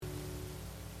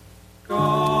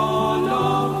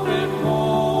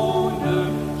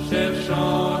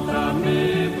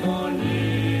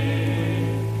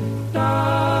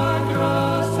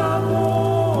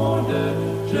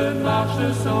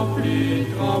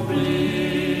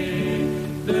rempli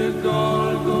de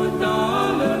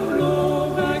Golgotha, le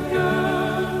flot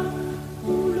vainqueur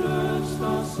coule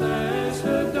sans cesse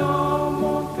dans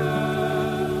mon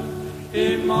cœur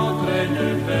et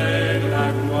m'entraîne vers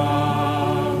la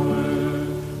gloire.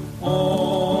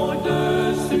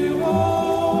 Onde sur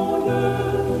onde,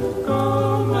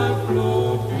 comme un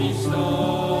flot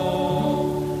puissant,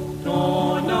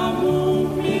 ton amour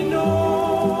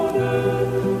m'inonde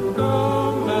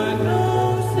comme un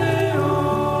océan.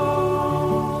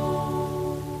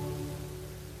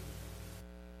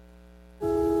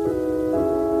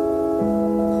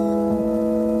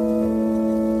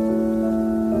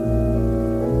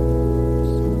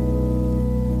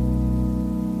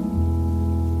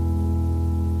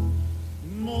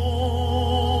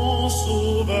 Mon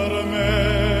sauveur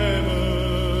m'aime,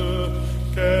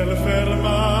 quel ferme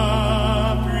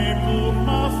appui pour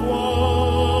ma foi,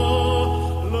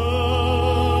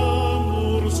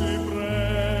 l'amour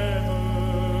suprême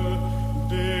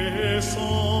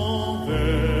descend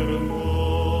vers moi.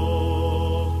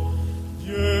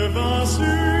 Dieu va sur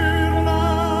la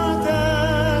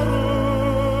terre,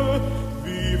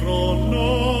 vivre en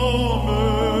homme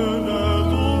de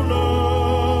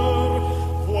douleur,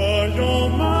 voyant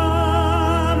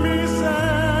ma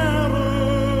misère,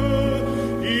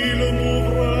 il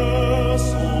m'ouvre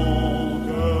son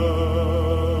cœur.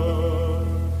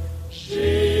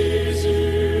 Jésus,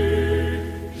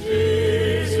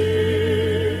 Jésus,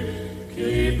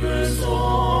 qui peut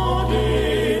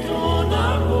sonder ton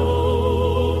amour?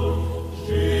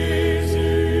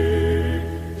 Jésus,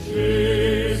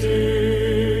 Jésus,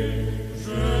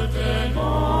 je t'aime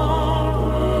en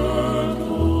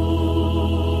retour.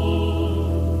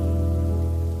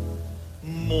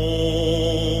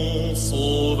 Mon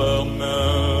sauveur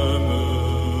m'aime,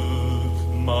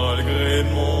 malgré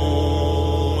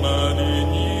mon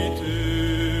indignité,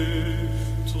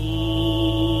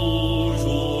 toujours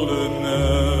le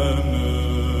même,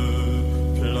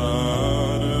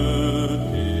 plein de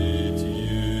pitié.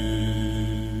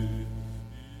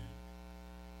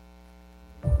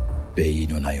 Pays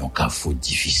nous n'ayons qu'un foot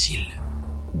difficile.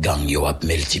 Gang yo ap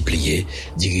multiplié,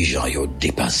 dirigeants yo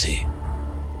dépassé.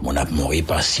 Mon ap mori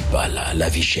par si par là, la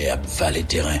vie chère ap valet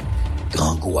terrain,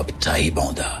 grand go ap taille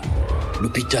banda.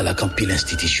 L'hôpital a campé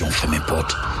l'institution fermé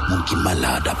porte, mon qui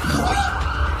malade ap mori.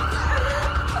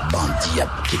 Bandi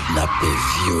ap kidnappé,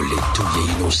 violé, touye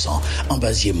innocent,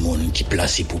 embasier moun qui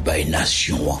placé pour bailler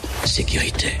nation en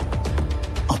sécurité.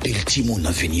 En pile ti moun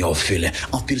en veni orphelin,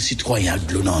 en pile citoyen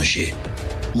de l'eau danger.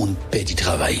 Moun pedi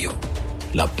travail yo.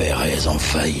 La Pérez en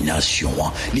failli nation,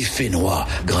 les faits noirs,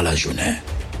 grand la journée.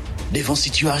 Devant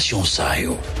situation ça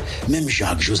yo, même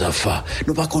Jacques Josaphat,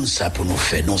 nous pas comme ça pour nous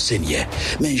faire non Seigneur,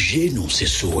 mais j'ai nous c'est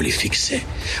sur les fixer.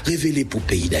 Révéler pour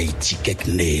pays d'Haïti quelques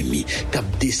Néhémie, cap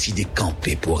décidé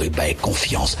camper pour ébailler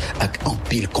confiance avec un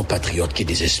pile compatriotes qui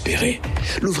désespérés.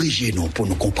 L'ouvrier nous pour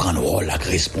nous comprendre rôle la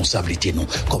responsabilité nous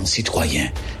comme citoyens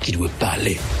qui doit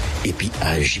parler et puis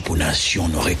agir pour nation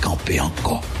nous récamper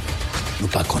encore. Nous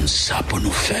pas comme ça pour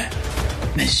nous faire,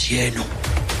 mais si nous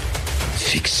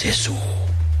fixer sur.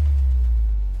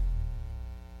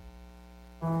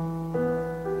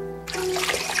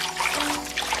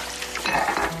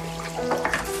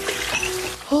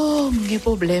 Oh, mon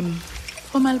problème.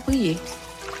 Faut mal prier.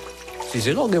 Si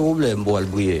c'est là un problème pour le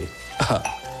prier,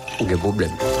 un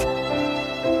problème.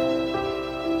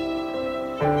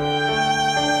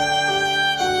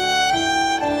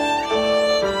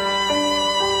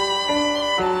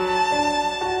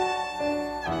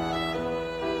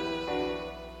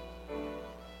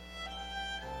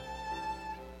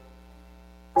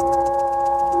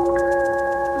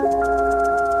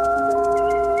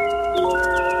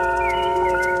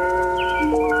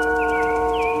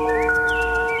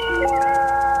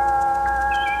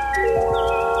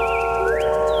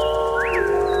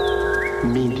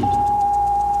 Midi.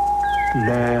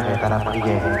 L'heure est à la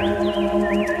prière.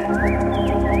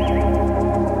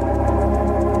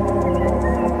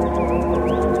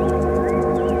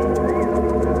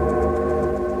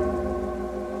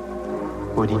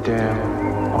 Auditeurs,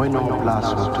 prenons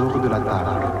place autour de la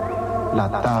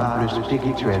table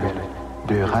spirituelle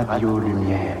de Radio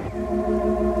Lumière.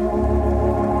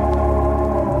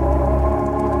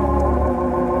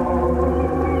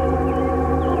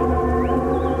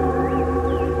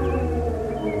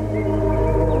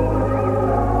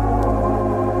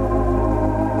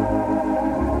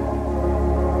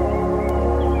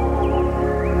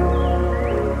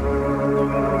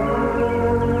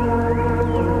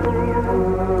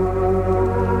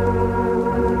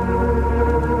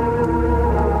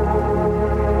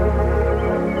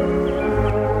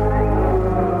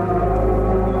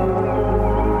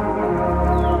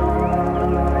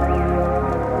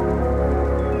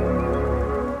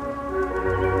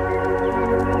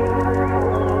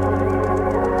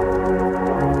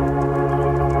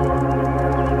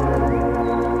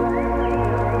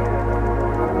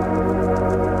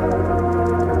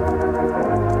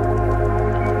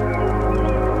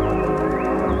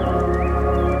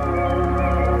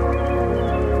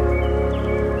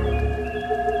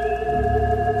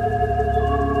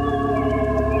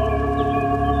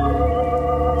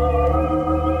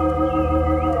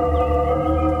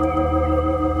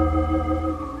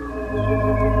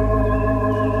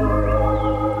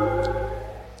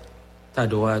 Ta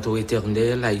droite, ô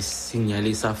Éternel, a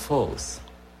signalé sa force.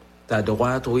 Ta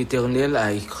droite, ô Éternel,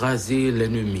 a écrasé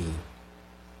l'ennemi.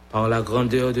 Par la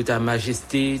grandeur de ta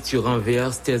majesté, tu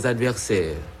renverses tes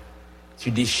adversaires. Tu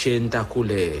déchaînes ta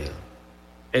colère.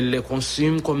 Elle les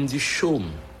consume comme du chaume.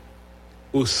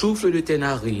 Au souffle de tes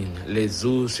narines, les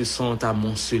eaux se sont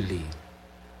amoncelées.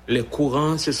 Les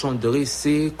courants se sont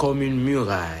dressés comme une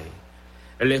muraille.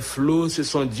 Les flots se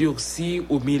sont durcis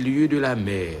au milieu de la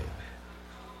mer.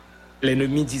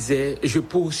 L'ennemi disait, je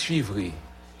poursuivrai,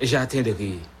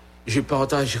 j'atteindrai, je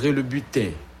partagerai le butin.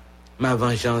 Ma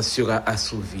vengeance sera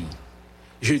assouvie.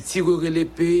 Je tirerai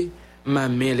l'épée, ma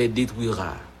main les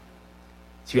détruira.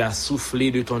 Tu as soufflé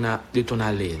de ton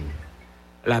haleine.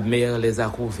 La mer les a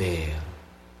couverts.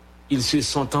 Ils se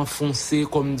sont enfoncés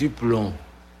comme du plomb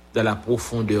dans la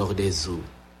profondeur des eaux.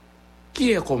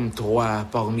 Qui est comme toi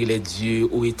parmi les dieux,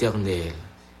 ô Éternel?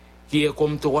 Qui est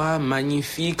comme toi,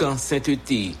 magnifique en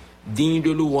sainteté, digne de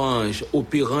louange,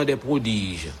 opérant des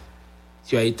prodiges?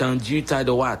 Tu as étendu ta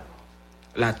droite,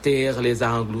 la terre les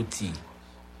a engloutis.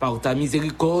 Par ta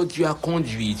miséricorde, tu as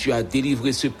conduit, tu as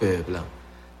délivré ce peuple.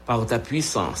 Par ta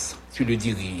puissance, tu le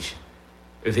diriges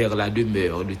vers la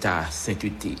demeure de ta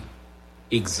sainteté.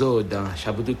 Exode,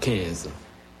 chapitre 15,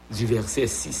 du verset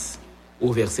 6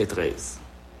 au verset 13.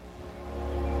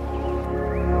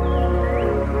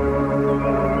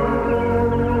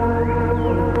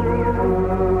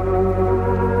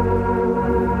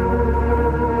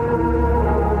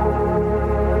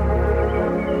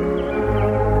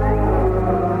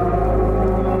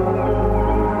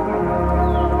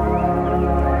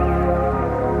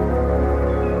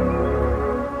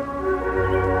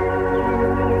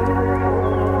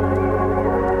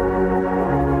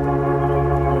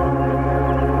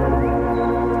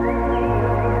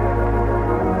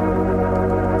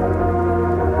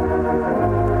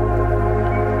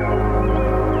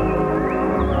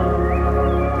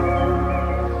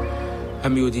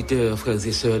 Amis auditeurs, frères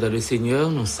et sœurs dans le Seigneur,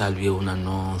 nous saluons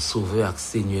notre Sauveur et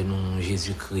Seigneur, nous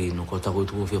Jésus-Christ. Nous comptons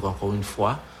retrouver encore une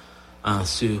fois en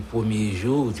ce premier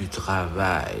jour du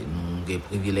travail. Nous avons des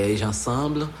privilèges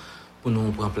ensemble pour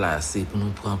nous prendre place et pour nous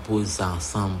prendre pause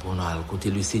ensemble pour nous aller côté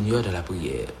le Seigneur de la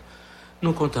prière.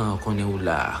 Nous comptons qu'on est où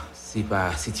là. C'est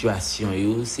pas situation,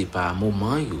 c'est pas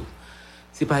moment,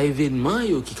 c'est pas événement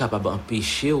qui est capable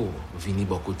d'empêcher de venir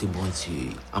bon côté bon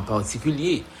Dieu. En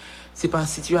particulier, c'est pas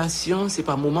situation, c'est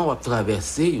pas moment où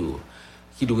traverser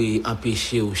qui doit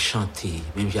empêcher de chanter,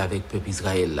 même avec le peuple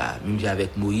Israël là, même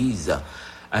avec Moïse,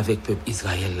 avec le peuple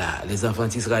Israël là. Les enfants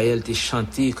d'Israël t'ont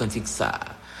chanté cantique ça,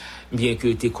 bien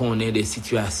que tu connais des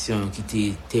situations qui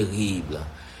étaient terribles,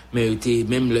 mais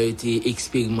même là été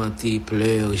expérimenté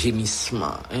pleurs,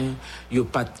 gémissements, yo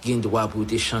pas de droit pour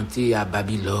te chanter à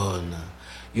Babylone.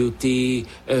 Yo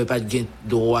pas de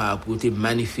droit pour te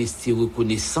manifester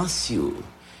reconnaissance yo.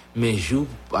 Mais jour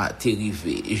a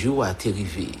arrivé.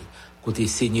 Côté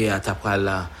Seigneur a tapé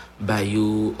là, ba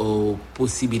yo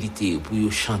possibilité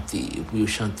pour chanter.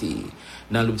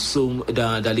 Dans le psaume,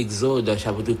 dans l'Exode,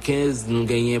 chapitre 15, nous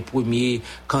gagnons un premier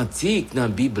cantique dans la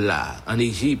Bible là, en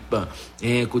Égypte,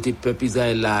 côté peuple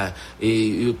Israël là,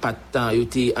 et pas de temps, ils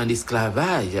étaient en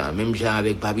esclavage, même genre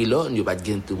avec Babylone, ils pas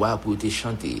de droit pour te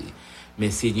chanter.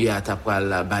 Mais Seigneur a tapé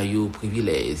là, ba yo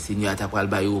privilège, Seigneur a tapé là,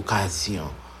 ba yo occasion.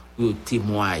 Pour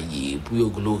témoigner,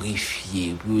 pour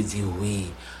glorifier, pour dire oui,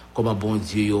 comment bon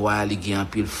Dieu a en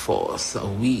pile force,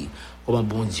 oui, comment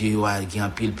bon Dieu a en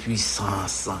pile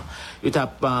puissance. Il t'a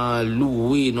pas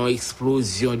loué non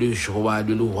explosion de joie,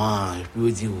 de louange, pour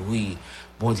dire oui,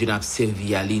 bon Dieu n'a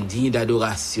servi à l'indigne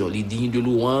d'adoration, l'indigne de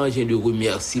louange et de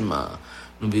remerciement.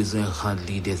 Nous avons besoin de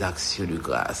rendre des actions de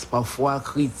grâce. Parfois,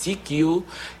 critique, yo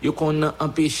qu'on a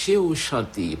empêché de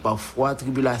chanter. Parfois,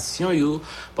 tribulation,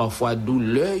 parfois,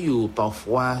 douleur,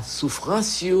 parfois,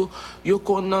 souffrance, yo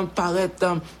qu'on a paraît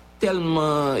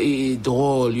tellement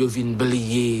drôle, yo vient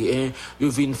blier, yo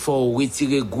vient fort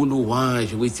retirer goût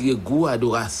louange, retirer goût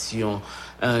adoration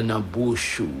dans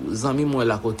bouche. Zami moi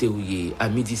la côté ouye, à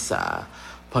midi ça.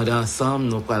 Pendant ensemble,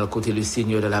 nous parlons côté le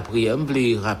Seigneur de la prière. Je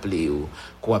voulais rappeler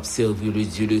qu'on observe le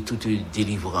Dieu de toute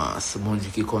délivrance. Bon Dieu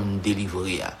qui compte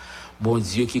délivrer. Bon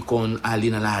Dieu qui compte aller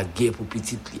dans la guerre pour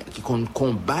petite lia. Qui compte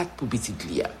combattre pour petite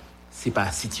lia. C'est pas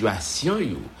situation,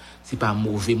 c'est pas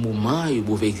mauvais moment,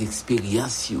 mauvaise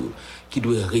expérience qui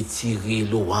doit retirer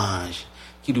louange,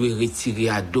 qui doit retirer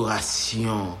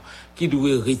adoration, qui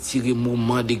doit retirer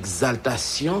moment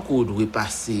d'exaltation qu'on doit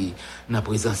passer dans la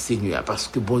présence Seigneur parce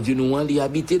que bon Dieu nous il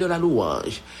habité dans la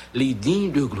louange, les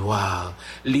dignes de gloire,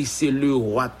 c'est le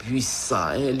roi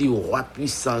puissant, le roi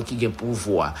puissant qui a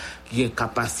pouvoir, qui a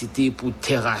capacité pour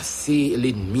terrasser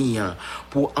l'ennemi,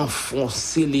 pour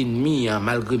enfoncer l'ennemi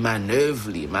malgré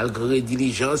manœuvre, malgré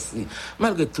diligence,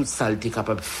 malgré toute saleté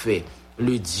capable de faire.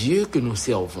 Le Dieu que nous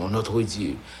servons, notre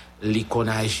Dieu, les qu'on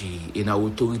agit et dans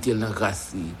l'autorité de la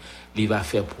grâce, il va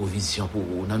faire provision pour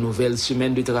vous. Dans la nouvelle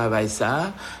semaine de travail,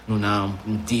 ça, nous avons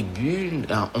un début,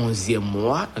 dans 11e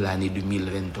mois, l'année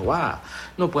 2023.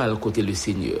 Nous allons côté le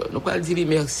Seigneur. Nous allons dire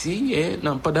merci,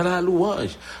 non pas dans la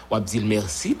louange. On va dire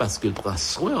merci parce qu'il prend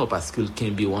soin, parce qu'il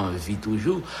a en vie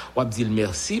toujours. On va dire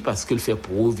merci parce qu'il fait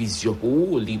provision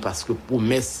pour vous, parce que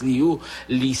promesse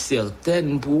li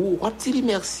certaine pour vous. On va dire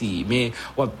merci, mais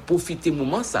on va profiter du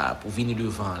moment ça pour venir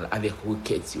devant avec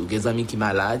requête. Il y a des amis qui sont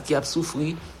malades, qui ont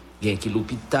souffert. Il y a qui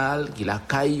l'hôpital, qui la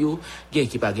caillou, il y a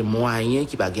qui pas de moyens,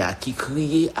 qui pas à qui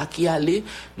crier, à qui aller.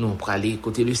 Nous pour aller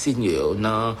côté le Seigneur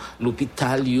dans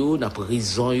l'hôpital yo, dans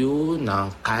prison yo, dans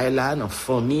caille dans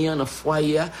famille, dans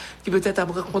foyer qui peut-être a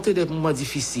rencontré des moments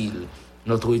difficiles.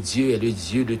 Notre Dieu est le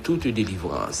Dieu de toute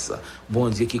délivrance. Bon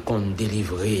Dieu qui compte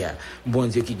délivrer. Bon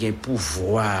Dieu qui a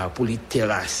pouvoir pour les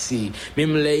terrasser.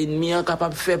 Même l'ennemi est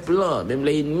capable de faire plan. Même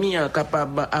l'ennemi est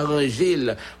capable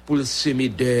d'arranger pour le semer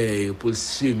deuil, pour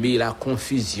semer la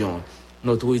confusion.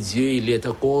 Notre Dieu, il est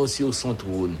encore sur son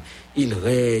trône. Il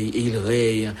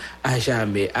règne à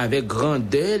jamais. Avec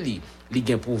grandeur,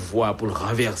 il a pouvoir pour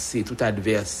renverser tout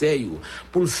adversaire,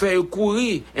 pour le faire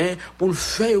courir, pour le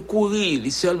faire courir, il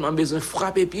a seulement besoin de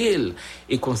frapper pied.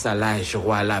 Et comme ça, la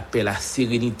joie, la paix, la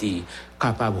sérénité,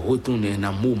 capable de retourner dans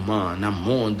un moment, dans un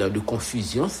monde de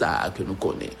confusion, ça que nous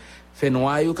connaissons. Fait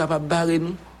noir, capable de barrer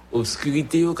nous,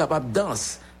 obscurité, capable de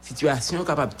danser, situation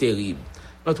capable terrible.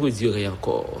 Notre Dieu est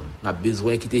encore. On a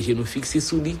besoin de quitter genoux fixés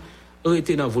sous lui,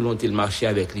 arrêter dans la volonté de marcher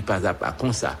avec lui pas à pas,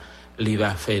 comme ça. Il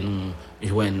va faire nous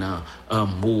joindre un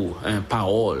mot, une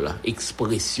parole,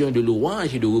 expression de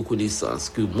louange et de reconnaissance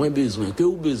que moi besoin, que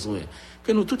vous besoin,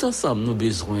 que nous tous ensemble nous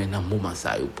besoin dans ce moment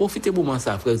ça. Profitez du moment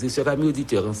ça, frères et sœurs, amis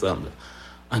auditeurs ensemble,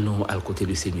 à nous à côté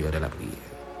du Seigneur de la prière.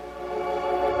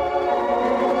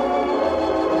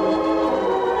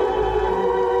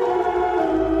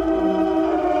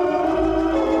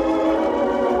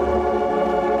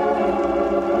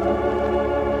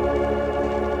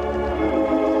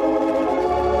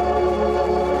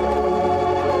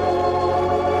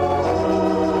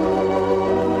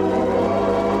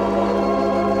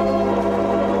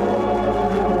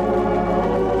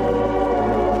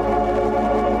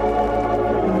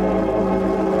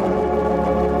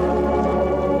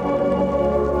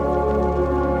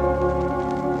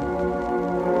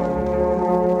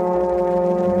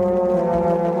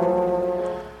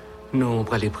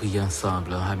 Nous allons prier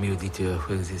ensemble, amis auditeurs,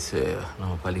 frères et sœurs. Nous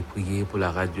allons prier pour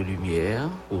la radio Lumière,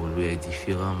 pour les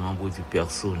différents membres du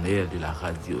personnel de la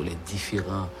radio, les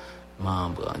différents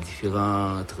membres,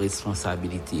 différentes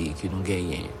responsabilités que nous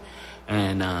gagnons.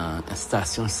 Une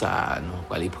station ça,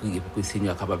 nous allons prier pour que le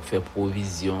Seigneur soit capable de faire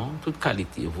provision, toute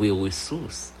qualité, vos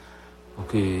ressources, pour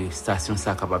que la station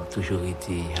soit capable de toujours être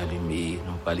allumée.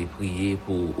 Nous allons prier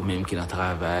pour eux-mêmes qui sont dans le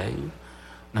travail,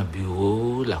 dans le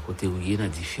bureau, la côté où il y a dans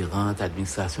différentes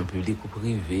administrations publiques ou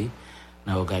privées,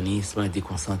 dans l'organisme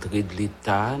déconcentré de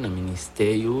l'État, dans le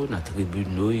ministère, dans les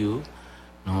tribunaux.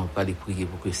 Nous allons prier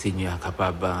pour que le Seigneur soit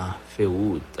capable de faire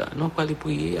route. Nous allons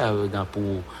prier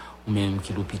pour même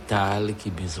qui l'hôpital, qui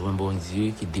a besoin bon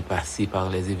Dieu, qui est dépassé par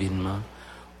les événements.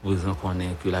 Vous en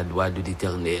connaissez que la loi de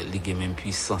l'Éternel, il a même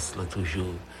puissance là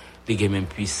toujours. Il a même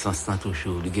puissance là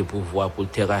toujours. Il a pouvoir pour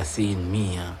terrasser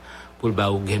l'ennemi. Pour le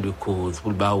bas gain de cause, pour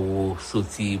le bas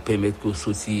sortir, permettre que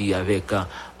sortir avec un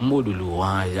mot de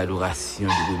louange, d'adoration,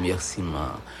 de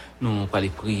remerciement. Nous allons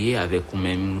prier avec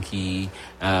vous-même qui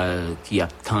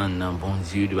attendent un bon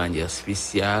Dieu de manière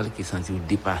spéciale, qui sont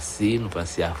dépassés. Nous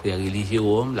pensons à frère Élie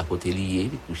Jérôme, la côté liée,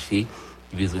 couché,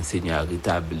 qui besoin de Seigneur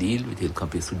rétablir, il était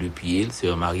campé sous deux pieds,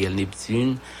 sœur Marielle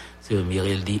Neptune, sœur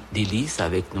Mireille Délice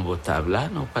avec nos tables là.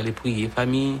 Nous allons prier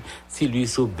famille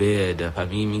Silus Obed,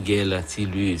 famille Miguel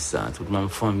Silus, toute ma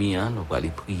famille. Nous allons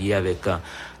prier avec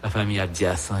la famille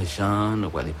Abdia Saint-Jean.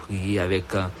 Nous allons prier avec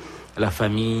la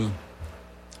famille.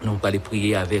 Nous allons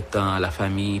prier avec la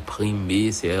famille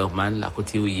Primé, c'est Herman, la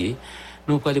côté ouillé.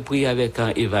 Nous allons prier avec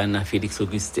Evan Félix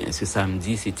Augustin. Ce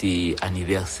samedi, c'était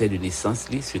anniversaire de naissance,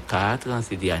 ce 4,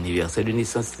 c'était anniversaire de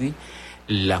naissance.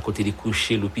 la côté des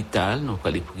couchers l'hôpital, nous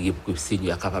allons prier pour que le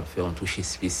Seigneur soit capable de faire un toucher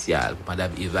spécial pour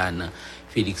Madame Evan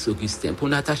Félix Augustin, pour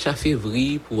Natacha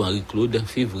Février, pour Henri-Claude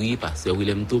Février, Pasteur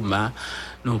Willem Thomas.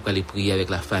 Nous allons prier avec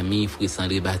la famille Fritz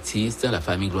André Baptiste, la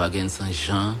famille Gloire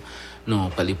Saint-Jean. Nous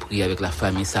allons prier avec la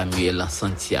famille Samuel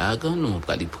Santiago. Nous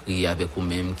allons prier avec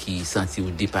vous-même qui sentit ou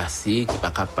dépassé, qui n'est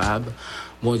pas capable.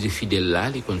 Bon Dieu fidèle là,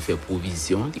 il peut faire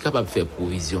provision, il est capable de faire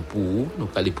provision pour vous. Nous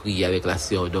allons prier avec la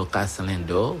sœur Dorcas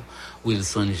Lindor,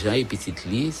 Wilson Jean et Petite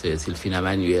Lee, sœur Sylphina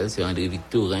Manuel, sœur André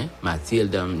Victorin,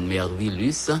 Mathilde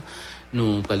Mervillus.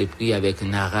 Nous allons prier avec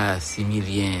Nara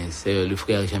Similien, sœur le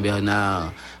frère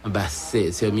Jean-Bernard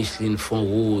Basset, sœur Micheline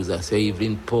Fonrose, sœur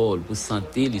Evelyne Paul, pour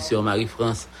santé, les sœurs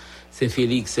Marie-France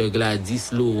Saint-Félix, sœur Gladys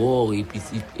Laurore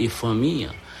et famille.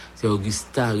 C'est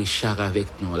Augusta Richard avec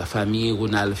nous, la famille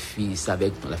Ronald Fils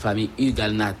avec nous, la famille Hugues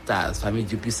Alnatas, famille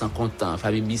du Puissant Content,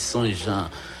 famille Bisson Jean.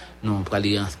 Nous pour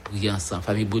aller prier ensemble,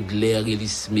 famille Baudelaire et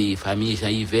Lismé, famille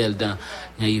Jean-Yvel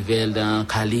dans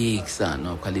Calix.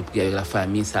 Nous pour aller prier avec la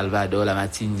famille Salvador la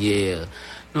Matinière.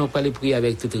 Nous pour aller prier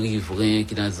avec tout riverain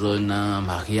qui dans la zone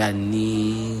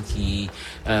Mariani, qui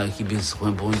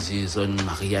besoin bon Dieu, zone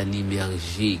Mariani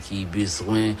Merger, qui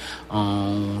besoin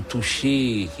en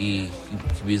toucher, qui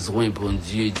besoin bon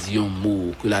Dieu dit un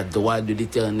mot, que la droite de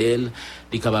l'Éternel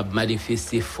est capable de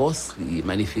manifester force,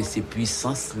 manifester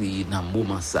puissance dans le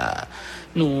moment ça.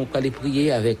 Nous pour aller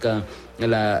prier avec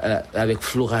avec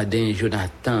Floradin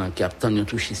Jonathan qui a obtenu un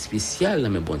toucher spécial,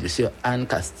 mais bon Dieu, sœur Anne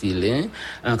Castilin,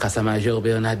 Cassamajor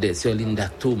Bernadette, sœur Linda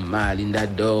Thomas, Linda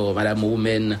Dor, Madame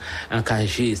Roumaine,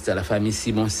 Cagiste, la famille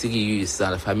Simon Sirius,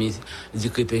 la famille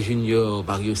Ducrépé Junior,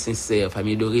 Mario Sincère,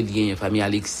 famille d'Aurélien, famille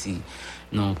Alexis.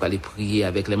 Nous allons prier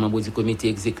avec les membres du comité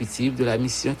exécutif de la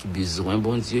mission qui besoin,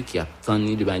 bon Dieu, qui a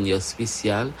obtenu de manière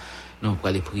spéciale. Nous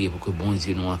allons prier pour que bon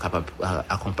Dieu nous soit capable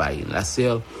d'accompagner. La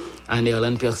sœur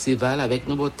Anne-Erlande Perceval avec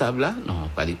nos table là. Nous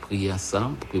allons prier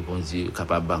ensemble pour que bon Dieu soit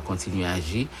capable de continuer à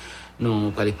agir.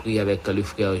 Nous allons prier avec le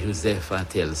frère Joseph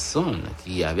Antelson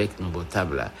qui est avec nos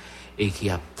table là et qui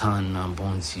attend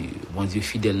bon Dieu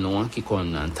fidèle nous qui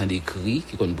entend des cris,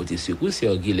 qui connaît beauté secours,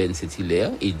 sœur Guylaine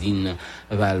Sétilaire, Edine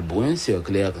Valbrun, sœur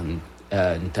Claire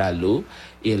Ntalo,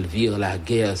 Elvire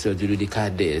Laguerre, sœur de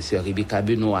Cadet, sœur Rebecca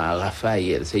Benoît,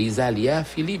 Raphaël, sœur Isalia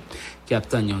Philippe, qui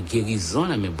attend une guérison,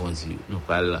 mais bon Dieu, nous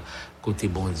parlons côté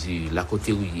bon Dieu, la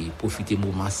côté où il profiter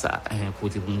moment ça,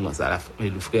 côté moment ça,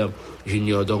 le frère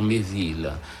Junior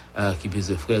d'Orméville, qui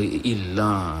besoin frère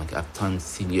Ilan, qui attend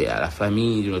Seigneur, la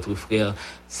famille de notre frère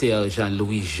Serge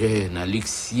Jean-Louis Jeune,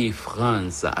 Luxier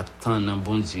France, attend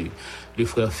bon Dieu. Le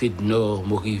frère Fédnor,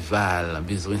 Morival,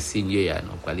 besoin Seigneur.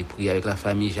 Nous allons prier avec la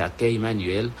famille Jacques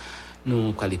Emmanuel.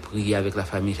 Nous allons prier avec la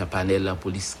famille Japanel,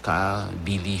 Poliscar,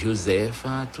 Billy Joseph,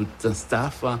 tout un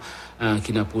staff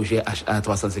qui est dans le projet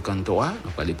HA353.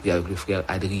 Nous allons prier avec le frère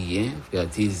Adrien, frère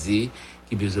Thésée,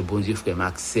 qui besoin bon Dieu, frère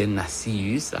Maxène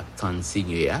Nassius, attend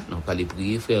Seigneur. Nous allons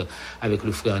prier avec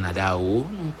le frère Nadao.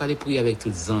 Nous allons prier avec tous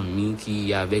les amis qui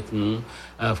sont avec nous.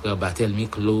 Frère Barthélemy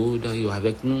Claude, il est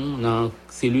avec nous dans la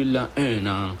cellule 1,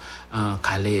 dans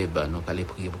Caleb. Nous allons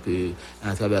prier pour que,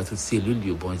 à travers toutes ces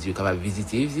cellules, bon Dieu, capable de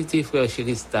visiter frère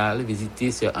Chéristal,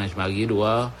 visiter sœur Ange-Marie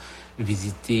Edouard,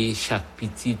 visiter chaque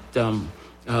petite,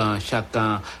 chaque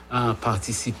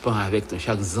participant avec nous,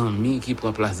 chaque ami qui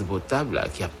prend place de votre table,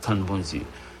 qui attend bon Dieu.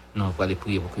 Nous allons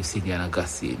prier pour que le Seigneur ait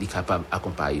grâce, il est capable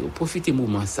d'accompagner. Profitez du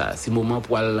moment ça, c'est le moment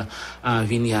pour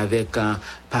venir avec un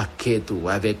paquet ou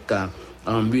avec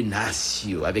en menace,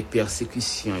 avec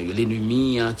persécution,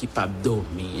 l'ennemi qui pas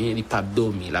dormir, il pas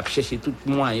dormir, il a cherché tout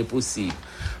moyen possible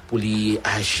pour lui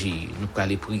agir. Nous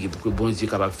allons prier pour que bon Dieu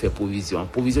soit capable de faire provision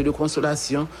de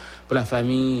consolation pour la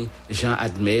famille Jean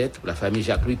Admet, pour la famille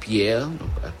Jacques-Louis Pierre,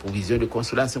 provision de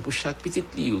consolation pour chaque petit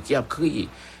livre qui a crié,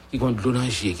 qui ont de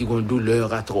danger, qui ont de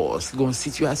douleur atroce, qui ont une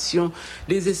situation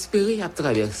désespérée à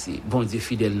traverser. Bon Dieu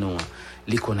fidèle non,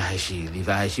 il agir, il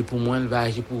va agir pour moi, il va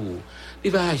agir pour vous. Il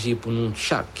va agir pour nous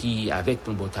chaque qui avec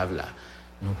nos beaux tables là.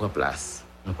 Nous prenons place,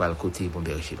 nous prenons le côté bon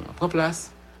berger nous. Prends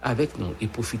place avec nous et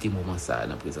profitez du moment ça dans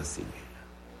la présence Seigneur.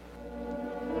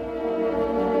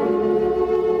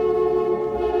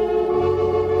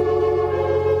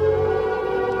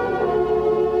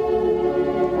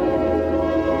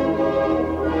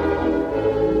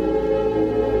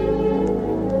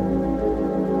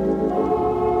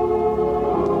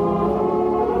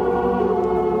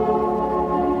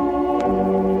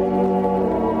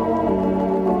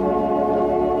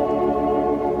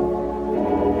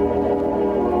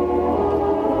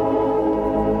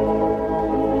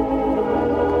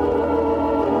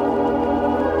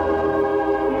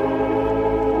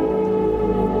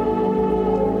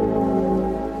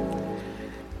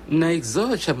 Dans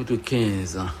Exode chapitre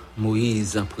 15,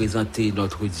 Moïse a présenté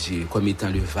notre Dieu comme étant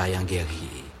le vaillant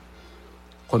guerrier.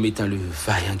 Comme étant le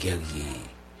vaillant guerrier.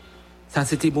 Ça,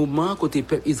 c'était le moment où le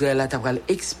peuple Israël a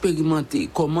expérimenté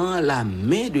comment la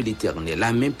main de l'Éternel,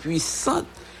 la main puissante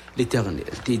de l'Éternel,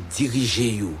 te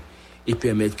diriger et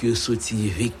permettre que sortir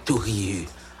victorieux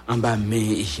en bas main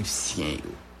égyptien.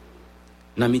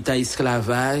 Dans le temps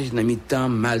esclavage, dans le temps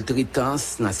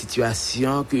maltraitance, dans la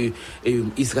situation que les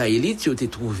Israélites ont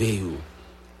trouvé,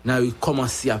 ils ont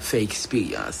commencé à faire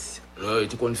expérience. Ils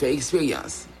ont fait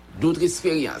expérience, d'autres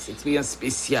expériences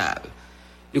spéciales.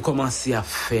 Ils ont commencé à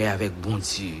faire avec bon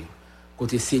Dieu.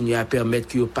 Côté Seigneur permettre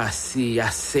qu'ils passent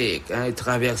à sec,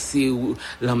 traverser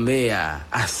la mer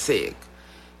à sec.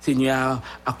 Seigneur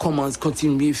a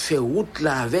continué à faire route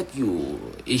là avec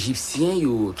les Égyptiens,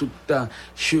 tout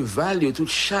cheval, tout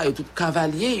chat, tout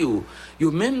cavalier,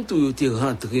 même tout était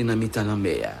rentré dans la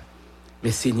mer. Mais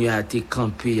Seigneur a été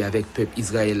campé avec le peuple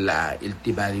Israël là, il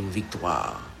t'a donné une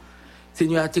victoire.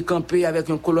 Seigneur a été campé avec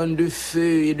une colonne de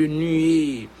feu et de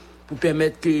nuée pour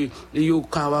permettre que yo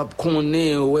capable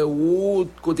connaître route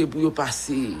côté pour yo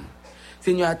passer.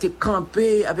 Seigneur a été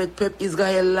campé avec le peuple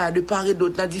Israël là de part et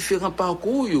d'autre dans différents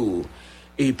parcours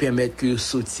et permettre que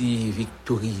sortir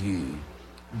victorieux.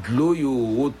 De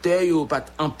l'eau hauteur pas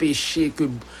empêcher que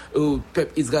le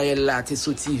peuple Israël là te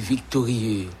sorti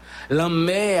victorieux. La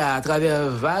mer à travers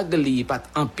vagues li pas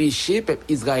empêcher peuple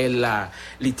Israël là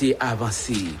était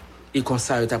avancé et comme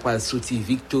ça tu pas sorti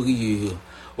victorieux.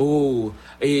 Oh,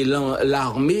 et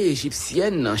l'armée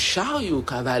égyptienne, chars,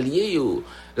 cavaliers,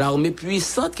 l'armée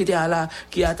puissante qui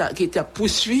était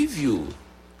poursuivie.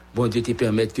 Bon Dieu te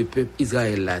permettre que le peuple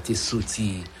Israël là te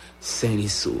sorti sain et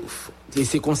sauf. Et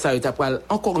c'est comme ça, tu as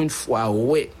encore une fois,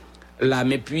 ouais, la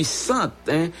main puissante,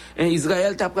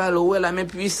 Israël t'a pris la main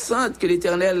puissante que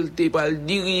l'Éternel t'a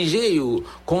dirigé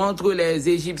contre les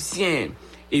Égyptiens.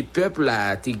 Et peuple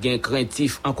là, t'es gain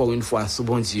craintif encore une fois sur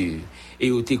bon Dieu. Et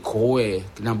t'es croire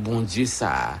dans bon Dieu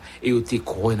ça. Et t'es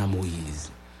croire dans Moïse.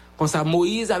 Comme ça,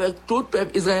 Moïse, avec tout le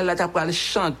peuple Israël, là, t'as pas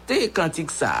chanter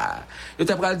cantique ça. Et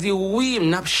t'as pas dire, oui,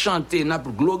 n'a chanté, n'a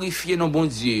glorifié nos bon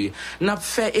Dieu. N'a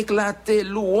fait éclater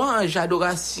louange,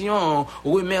 adoration,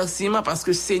 remerciement, parce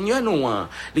que Seigneur nous,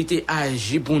 il était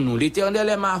agi pour nous. L'Éternel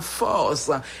est ma force.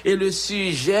 Et le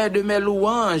sujet de mes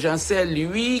louanges, c'est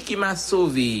lui qui m'a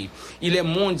sauvé. Il est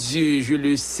mon Dieu, je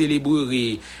le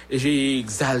célébrerai.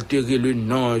 J'exalterai le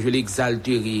nom, je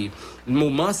l'exalterai.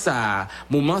 Moment ça,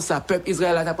 peuple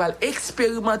Israël a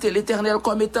expérimenté l'Éternel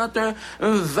comme étant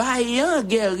un vaillant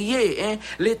guerrier.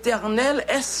 L'Éternel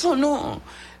est son nom.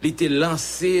 Il était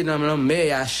lancé dans la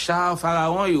mer à char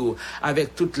Pharaon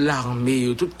avec toute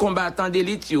l'armée, tout combattant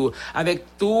d'élite, avec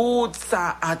tout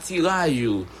sa attirail.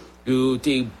 Il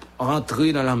était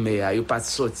rentré dans la mer, il pas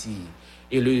sorti.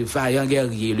 Et le vaillant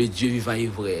guerrier, le Dieu vivant et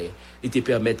vrai, il te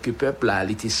permet que le peuple là,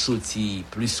 il était sorti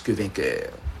plus que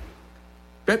vainqueur.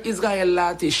 Peuple Israël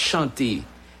là t'es chanté,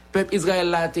 peuple Israël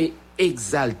là t'es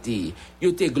exalté,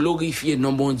 yo t'es glorifié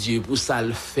non bon Dieu pour ça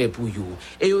le fait pour yo.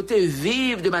 Et yo t'es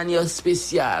vivre de manière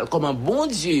spéciale comme un bon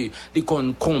Dieu qui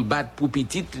combattre pour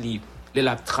petite li, les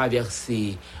l'a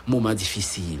traversé moment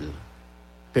difficile.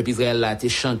 Peuple Israël là t'es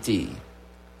chanté.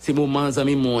 Ces moments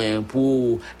amis moins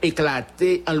pour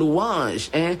éclater en louange,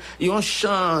 un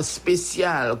chant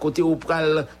spécial côté où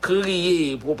pral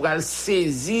crier pour pral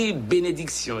saisir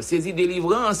bénédiction, saisir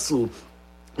délivrance.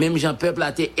 Même Jean peuple a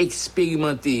été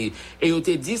expérimenté et on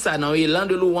te dit ça dans l'élan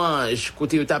de louange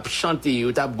côté où t'a chanté,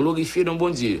 où t'a glorifié ton bon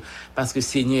Dieu parce que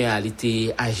Seigneur a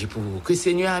été agi pour vous. Que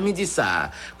Seigneur a mis dit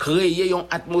ça, créer une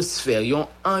atmosphère,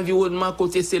 un environnement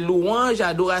côté c'est louange,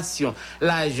 adoration,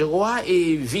 la joie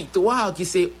et victoire qui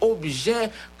c'est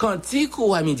objet cantique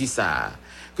ou a mis dit ça.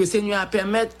 Que Seigneur a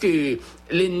permettre que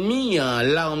l'ennemi,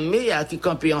 l'armée qui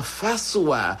campait en face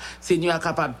Seigneur est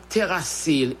capable de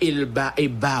terrasser et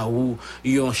baou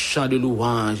un chant de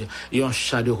louange, un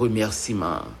chant de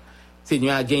remerciement.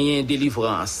 Seigneur a gagné une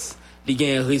délivrance, il a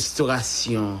gagné une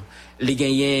restauration, il a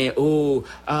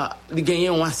gagné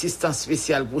une assistance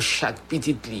spéciale pour chaque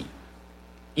petite lit.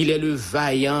 Il est le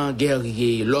vaillant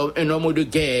guerrier, un homme de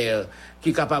guerre qui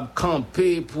est capable de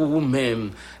camper pour vous-même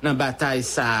dans la bataille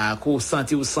ça, qu'on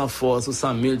sentit ou sans force ou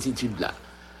sans multitude là.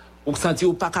 Ou sentit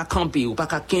ou pas qu'à camper, ou pas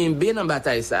qu'à camper dans la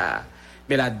bataille ça.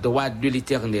 Mais la droite de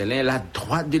l'Éternel,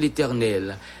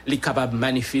 il est capable de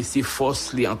manifester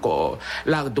force li encore.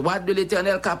 La droite de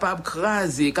l'Éternel est capable de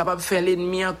craser, capable de faire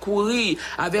l'ennemi en courir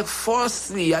avec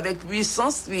force li, avec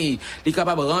puissance li. Il est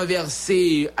capable de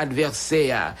renverser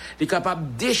adversaire, il est capable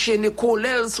de déchaîner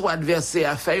colère sur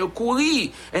adversaire, faire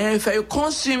courir, faire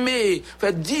consumer,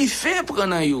 faire du feu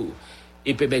prendre yo.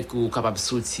 Et peut-être qu'il est capable de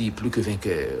sortir plus que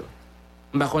vainqueur.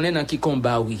 M'ba connaît dans qui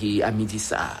combat oui à midi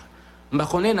ça. M'ba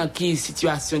connaît dans qui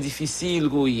situation difficile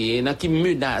oui, dans qui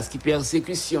menace, qui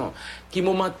persécution, qui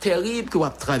moment terrible que vous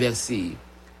avez traversé.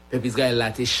 Peuple Israël a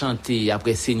été chanté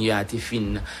après Seigneur a été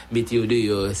fin, mettez au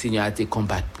dehors, Seigneur a été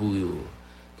combattre pour vous.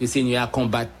 Que Seigneur a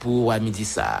combattre pour à midi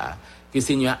ça. Que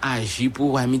Seigneur agit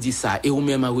pour à midi ça et au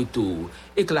même retour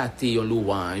éclater en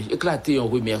louange, éclater en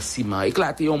remerciement,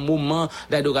 éclater en moment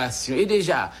d'adoration. Et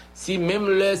déjà, si même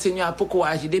le Seigneur a beaucoup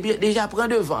agi, déjà prend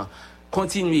devant.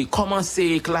 Continuez,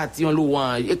 commencez à éclater en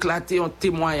louange, éclater en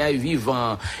témoignage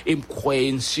vivant et me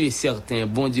croyez, je suis certain,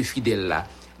 bon Dieu fidèle là,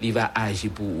 il va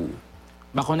agir pour vous.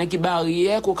 Bah connaît qui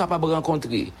barrière qu'on capable de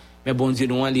rencontrer. Mais bon Dieu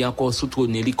nous il encore sous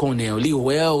trône, il connaît, il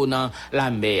ouais dans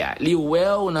la mer, il ouais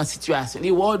dans situation,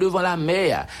 il ouais devant la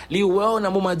mer, il ouais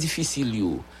dans moment difficile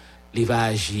yo. Il va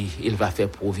agir, il va faire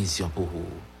provision pour vous.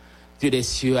 Dieu des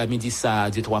cieux a midi ça,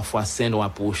 Dieu 3 fois saint nous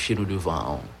approcher nous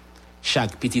devant.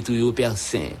 Chaque petit ou Père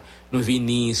Saint, nous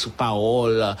venons sous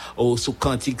parole ou sous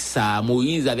cantique ça.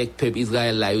 Moïse avec peuple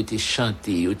Israël là, il t'a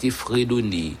chanté, il t'a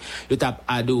fredonné, il t'a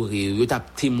adoré, il t'a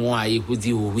témoigné pour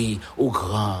dire oui au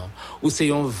grand. Ou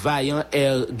c'est un vaillant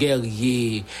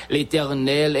guerrier.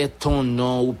 L'Éternel est ton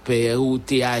nom, ou Père, ou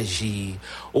t'es agi.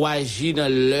 Ou agi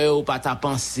dans l'heure ou pas ta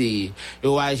pensée.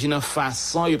 Ou agi dans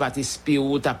façon ou pas t'espérer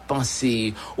ou ta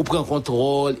pensée. Ou prend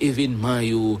contrôle événement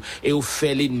yo. Et ou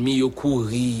fait l'ennemi yo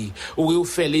courir. Ou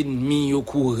fait l'ennemi yo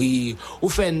courir. Ou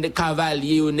fait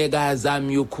cavalier ou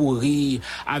négazam yo courir.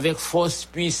 Avec force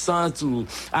puissante ou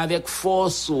avec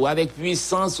force ou avec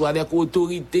puissance ou avec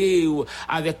autorité ou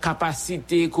avec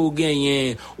capacité qu'on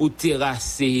gagne. Ou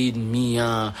terrasser ennemi.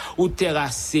 Ou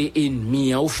terrasser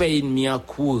ennemi. Ou fait ennemi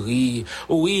courir.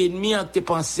 Oui, ennemi a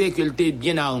pensé que était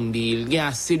bien armé, il y a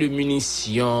assez de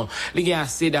munitions, il y a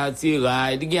assez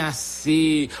d'artillerie, il y a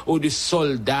assez de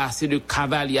soldats, assez de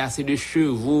cavaliers, assez de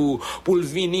chevaux pour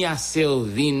venir à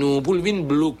servir nous, pour venir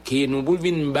bloquer nous, pour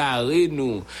venir barrer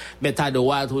nous. Mais t'as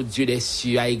droit au Dieu des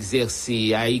cieux à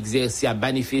exercer, à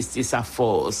manifester sa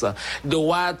force.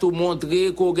 Droit au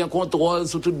montrer qu'on a contrôle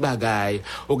sur toute bagaille,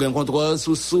 on a contrôle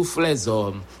sur souffle les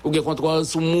hommes, on a contrôle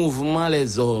sur mouvement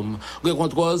les hommes, on a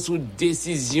contrôle sur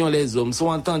décision les hommes, sur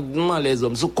entendement les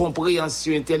hommes, sur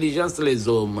compréhension, intelligence les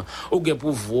hommes. Ou gen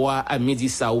pouvoir à midi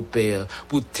ça au Père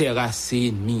pour terrasser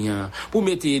l'ennemi, pour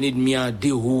mettre l'ennemi en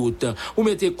déroute, pour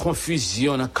mettre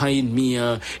confusion dans camp ennemi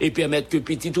et permettre que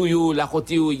petit ou yo la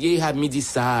côté ou yé à midi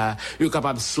ça, yo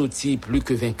capable de sortir plus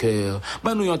que vainqueur.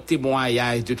 Ben nous un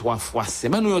témoignage de 3 fois saint.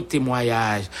 Ben nous un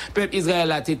témoignage. Peuple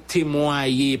Israël a été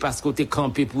témoigné parce que t'es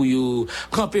campé pour yo,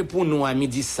 campé pour nous à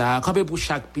midi ça, campé pour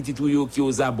chaque petit ou yo qui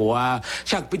ose aboyer.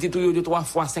 Chaque petit tuyau de 3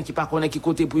 fois saint qui pas connaît qui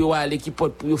côté pour yo aller qui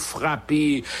porte pour yo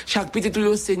frapper. Chaque petit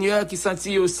tuyau Seigneur qui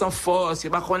sentit yo sans force, qui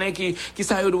pas connaît qui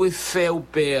ça yo doit faire au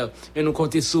Père. Et nous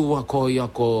compter sur encore et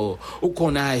encore. Ou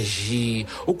qu'on agit,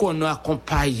 ou qu'on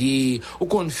accompagné, ou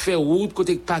qu'on fait route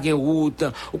côté pas gain route,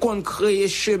 ou qu'on crée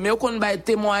chemin, ou qu'on ba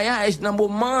témoignage dans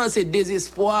moment c'est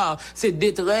désespoir, c'est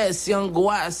détresse, c'est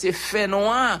angoisse, c'est fait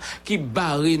noir qui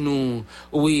barre nous.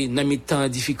 Oui, dans mes temps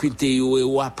difficulté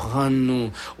ou apprendre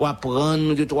nous. Ou apprendre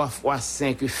nous de 3 fois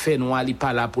saint que fait noir il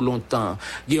pas là pour longtemps.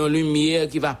 Il y a une lumière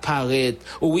qui va paraître.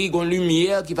 Oui, il y a une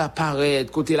lumière qui va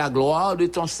paraître côté la gloire de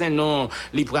ton saint nom,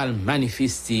 il va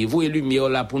manifester. Vous et lumière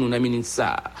là pour nous dans minute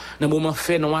ça. Dans moment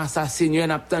fait noir ça Seigneur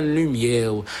n'a pas de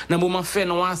lumière. Dans moment fait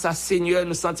noir ça Seigneur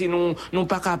nous sentis nous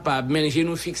pas capable mais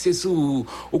nous fixer sur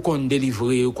ou qu'on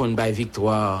délivrer ou qu'on baille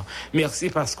victoire. Merci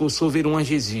parce que vous sauvez nous en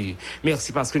Jésus.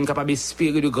 Merci parce que nous capable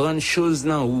d'espérer de grandes choses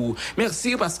dans vous.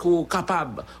 Merci parce que vous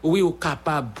capable oui, ou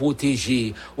capable de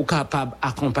protéger, ou capable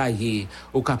d'accompagner,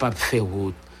 ou capable de faire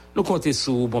route. Nous comptons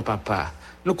sur vous, bon papa.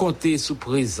 Nous comptons sur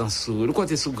présence, nous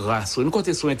comptons sur grâce, nous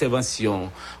comptons sur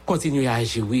intervention. Continuez à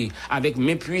agir, oui, avec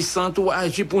main puissante ou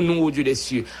agir pour nous, au Dieu des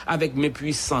cieux, avec main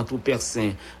puissante ou Père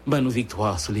Saint, ben nous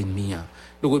victoire sur l'ennemi.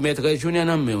 Nous remettre journée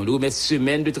en main, nous remettre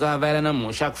semaine de travail en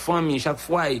main, chaque famille, chaque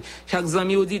foyer, chaque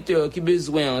ami auditeur qui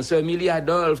besoin, Sœur Millie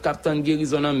Adolphe, Captain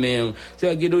Guérison en main,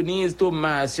 Sœur Guédonise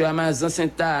Thomas, Sœur Amazon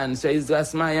Sainte-Anne, Sœur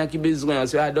Isdras Mayan qui besoin,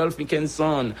 Sœur Adolphe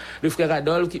Mickenson, le frère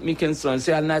Adolphe Mickenson,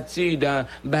 Sœur Nature dans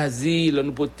Basile,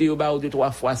 nous porter au bas de 3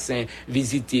 fois saint,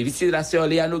 visiter la Sœur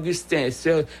Léane Augustin,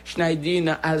 Sœur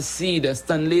Schneidine Alcide,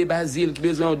 Stanley Basile qui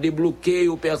besoin de débloquer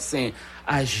au Père Saint,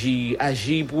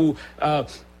 agir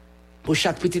pour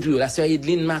chaque petit truc, la Sœur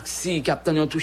Edline Maxi, Captain